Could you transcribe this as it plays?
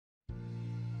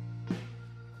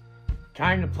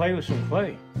time to play with some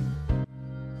clay.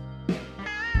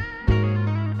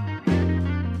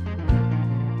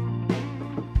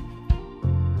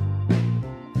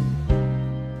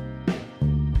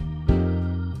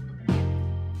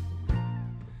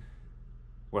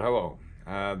 Well, hello.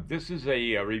 This is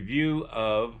a review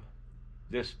of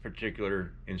this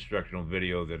particular instructional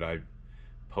video that I've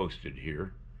posted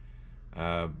here.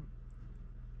 I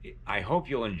hope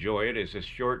you'll enjoy it. It's a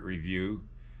short review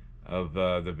of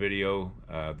the video,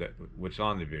 what's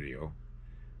on the video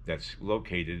that's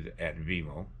located at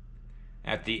Vimeo.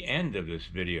 At the end of this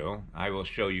video, I will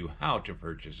show you how to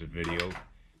purchase a video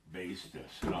base to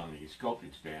sit on the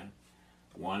sculpting stand,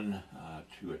 one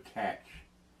to attach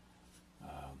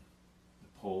the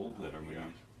pole that I'm going to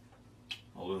use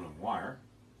aluminum wire.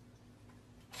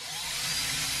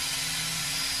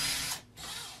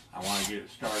 I want to get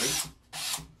it started.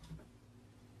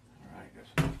 Alright, let's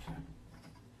get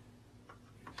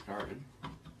started.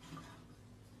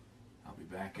 I'll be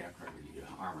back after the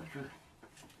armature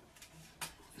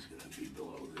is going to be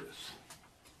below this.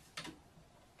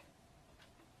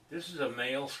 This is a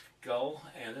male skull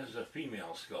and this is a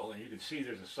female skull, and you can see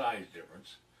there's a size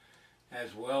difference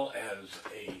as well as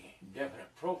a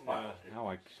definite profile. Now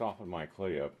I soften my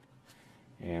clay up,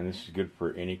 and this is good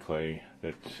for any clay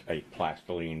that's a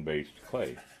plastiline based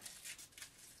clay.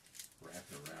 Wrap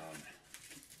it around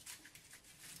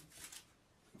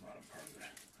the bottom part of the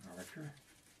armature.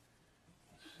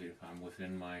 Let's see if I'm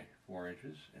within my 4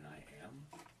 inches, and I am.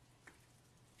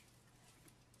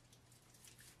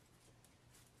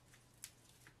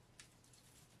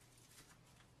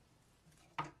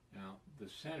 Now the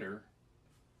center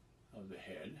of the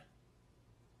head.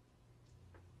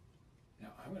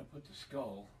 Now I'm going to put the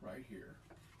skull right here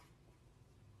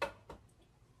and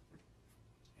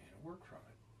work from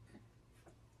it.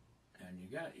 And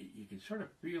you can sort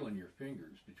of feel in your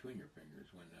fingers, between your fingers,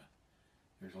 when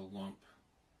there's a lump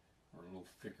or a little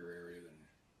thicker area than.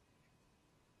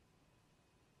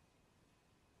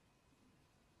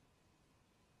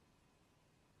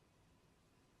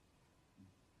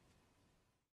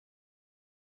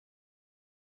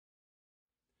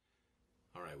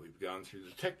 Alright, we've gone through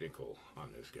the technical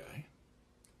on this guy.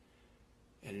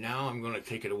 And now I'm going to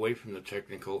take it away from the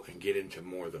technical and get into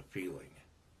more the feeling.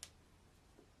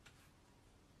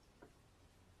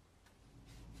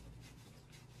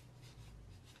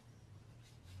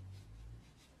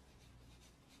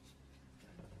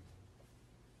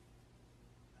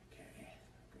 Okay,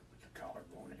 I'm going to put the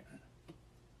collarbone in.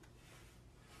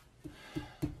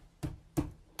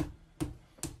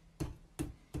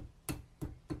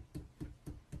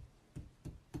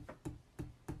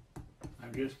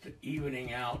 Just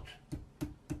evening out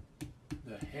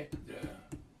the head,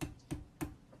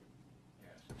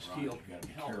 steel. You got to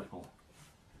be careful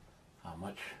how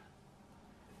much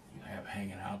you have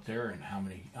hanging out there and how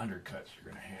many undercuts you're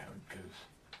going to have, because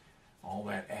all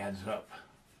that adds up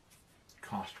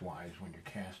cost-wise when you're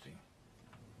casting.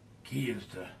 Key is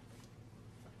to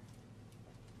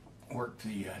work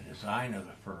the design of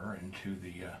the fur into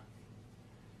the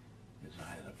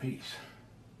design of the piece.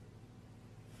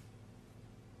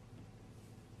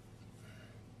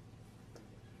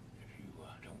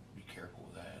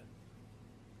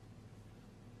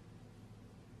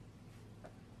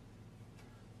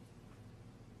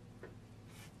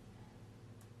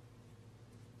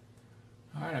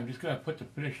 Alright, I'm just going to put the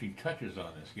finishing touches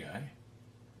on this guy.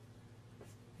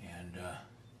 And,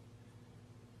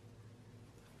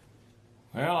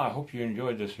 well, I hope you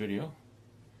enjoyed this video.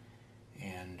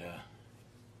 And,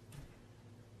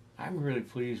 I'm really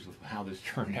pleased with how this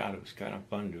turned out. It was kind of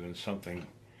fun doing something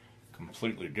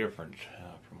completely different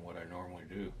from what I normally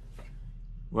do.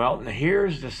 Well,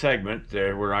 here's the segment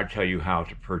where I tell you how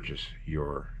to purchase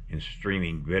your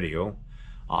streaming video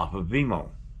off of Vimeo.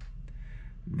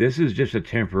 This is just a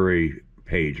temporary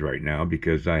page right now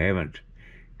because I haven't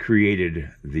created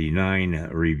the 9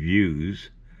 reviews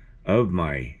of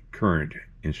my current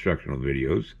instructional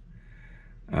videos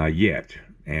yet,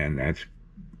 and that's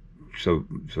so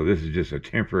this is just a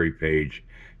temporary page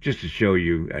just to show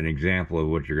you an example of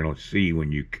what you're going to see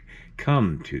when you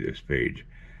come to this page.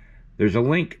 There's a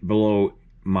link below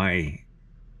my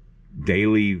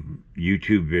daily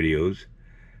YouTube videos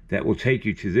that will take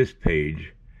you to this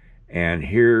page. And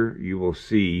here you will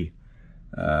see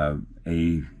all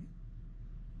 9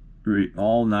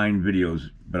 videos,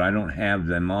 but I don't have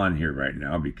them on here right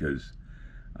now because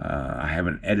I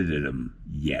haven't edited them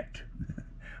yet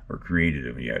or created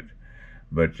them yet.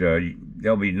 But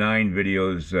there'll be 9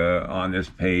 videos on this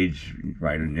page,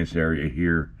 right in this area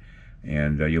here,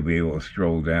 and you'll be able to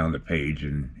scroll down the page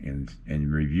and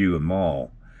review them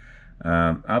all.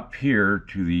 Up here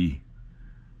to the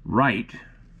right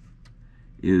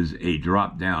is a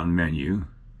drop-down menu,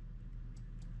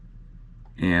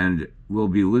 and will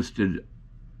be listed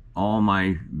all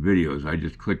my videos. I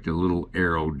just clicked a little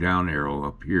arrow, down arrow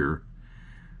up here,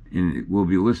 and it will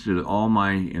be listed all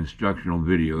my instructional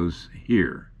videos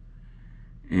here.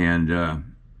 And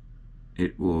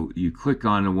it will, you click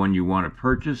on the one you want to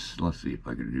purchase. Let's see if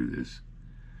I can do this.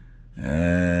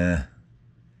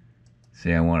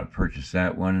 Say I want to purchase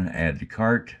that one, add to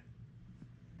cart.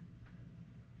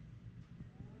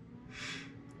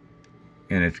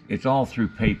 And it's all through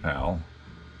PayPal.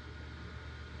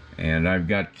 And I've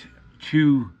got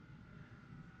 2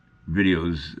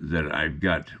 videos that I've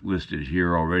got listed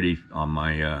here already on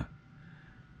my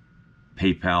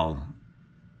PayPal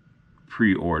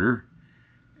pre-order.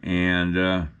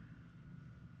 And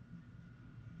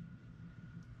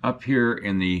up here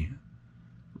in the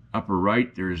upper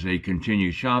right, there's a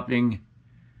continue shopping,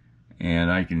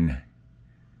 and I can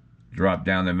drop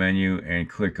down the menu and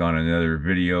click on another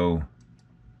video,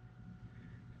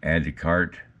 add to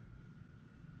cart,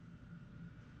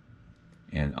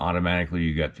 and automatically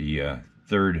you got the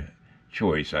third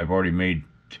choice. I've already made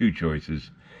 2 choices,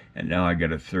 and now I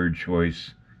got a third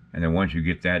choice. And then once you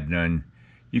get that done,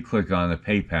 you click on the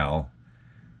PayPal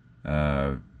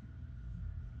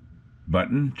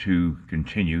button to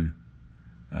continue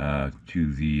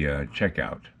to the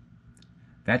checkout.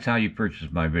 That's how you purchase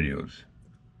my videos.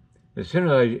 As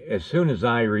soon as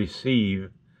I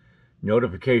receive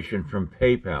notification from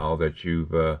PayPal that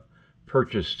you've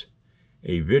purchased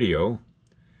a video,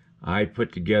 I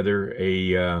put together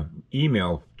a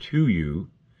email to you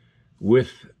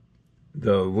with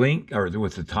the link, or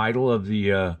with the title of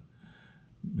the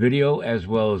video, as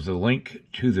well as the link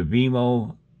to the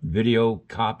Vimeo video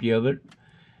copy of it,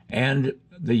 and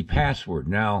the password.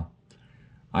 Now,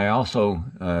 I also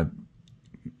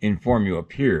inform you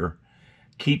up here,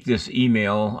 keep this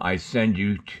email I send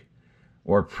you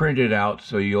or print it out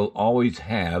so you'll always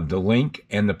have the link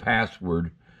and the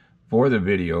password for the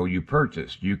video you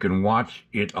purchased. You can watch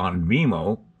it on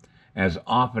Vimeo as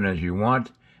often as you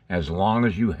want, as long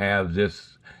as you have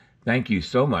this. Thank you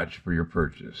so much for your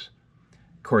purchase.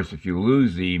 Of course, if you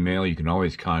lose the email, you can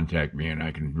always contact me and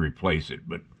I can replace it.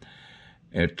 But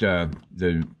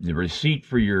the receipt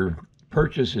for your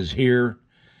purchase is here,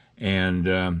 and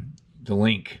the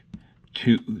link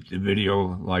to the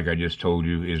video, like I just told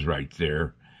you, is right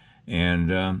there.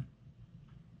 And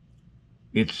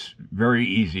it's very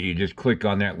easy. You just click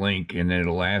on that link, and then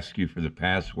it'll ask you for the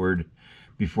password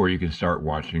before you can start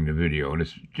watching the video. And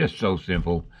it's just so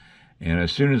simple. And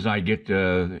as soon as I get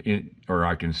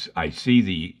I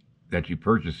see that you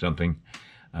purchased something,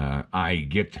 I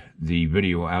get the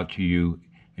video out to you,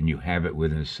 and you have it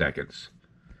within seconds.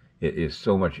 It is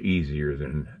so much easier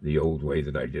than the old way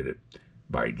that I did it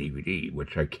by DVD,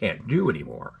 which I can't do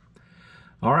anymore.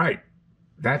 All right,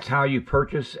 that's how you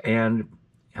purchase and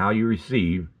how you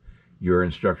receive your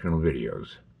instructional videos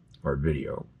or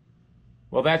video.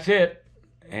 Well, that's it,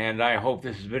 and I hope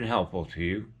this has been helpful to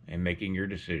you in making your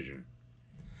decision.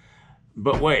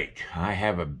 But wait, I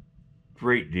have a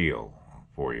great deal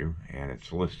for you, and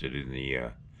it's listed in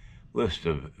the list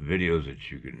of videos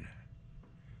that you can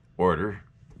order.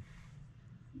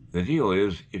 The deal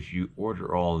is, if you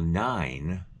order all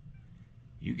 9,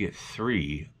 you get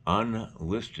 3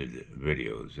 unlisted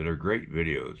videos that are great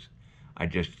videos. I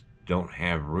just don't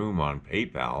have room on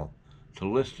PayPal to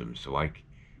list them, so I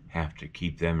have to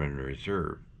keep them in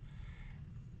reserve.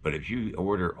 But if you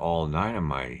order all 9 of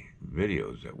my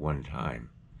videos at one time,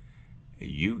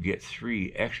 you get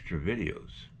 3 extra videos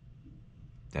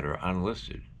that are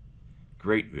unlisted.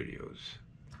 Great videos.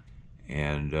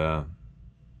 And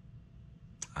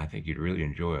I think you'd really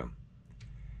enjoy them.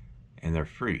 And they're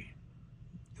free.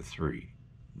 The 3,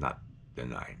 not the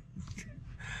 9.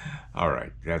 All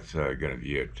right, that's going to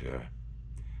be it.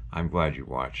 I'm glad you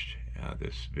watched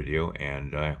this video,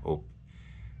 and I hope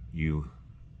you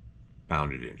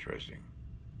found it interesting.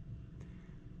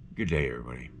 Good day,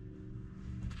 everybody.